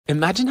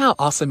Imagine how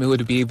awesome it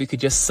would be if we could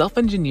just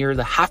self-engineer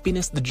the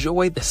happiness, the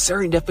joy, the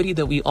serendipity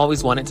that we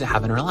always wanted to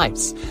have in our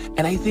lives.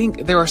 And I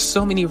think there are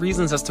so many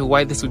reasons as to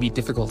why this would be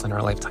difficult in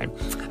our lifetime.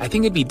 I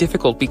think it'd be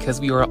difficult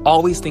because we are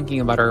always thinking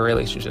about our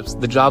relationships,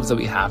 the jobs that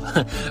we have,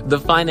 the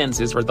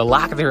finances or the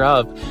lack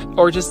thereof,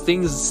 or just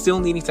things still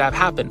needing to have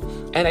happen.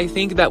 And I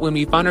think that when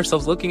we find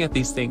ourselves looking at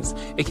these things,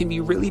 it can be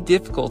really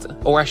difficult,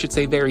 or I should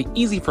say very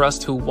easy for us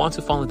to want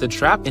to fall into the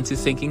trap into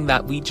thinking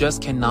that we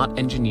just cannot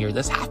engineer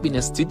this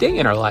happiness today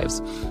in our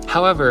lives.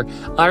 However,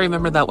 I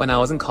remember that when I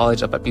was in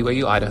college up at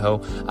BYU,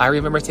 Idaho, I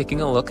remember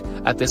taking a look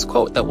at this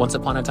quote that once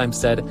upon a time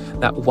said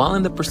that while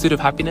in the pursuit of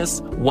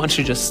happiness, one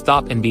should just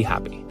stop and be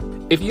happy.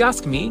 If you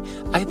ask me,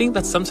 I think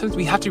that sometimes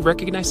we have to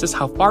recognize just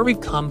how far we've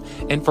come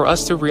and for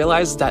us to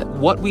realize that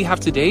what we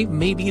have today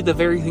may be the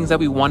very things that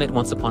we wanted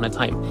once upon a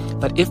time.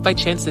 But if by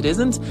chance it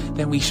isn't,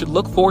 then we should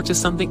look forward to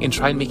something and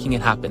try making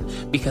it happen.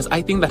 Because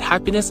I think that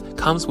happiness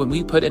comes when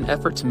we put an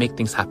effort to make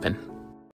things happen.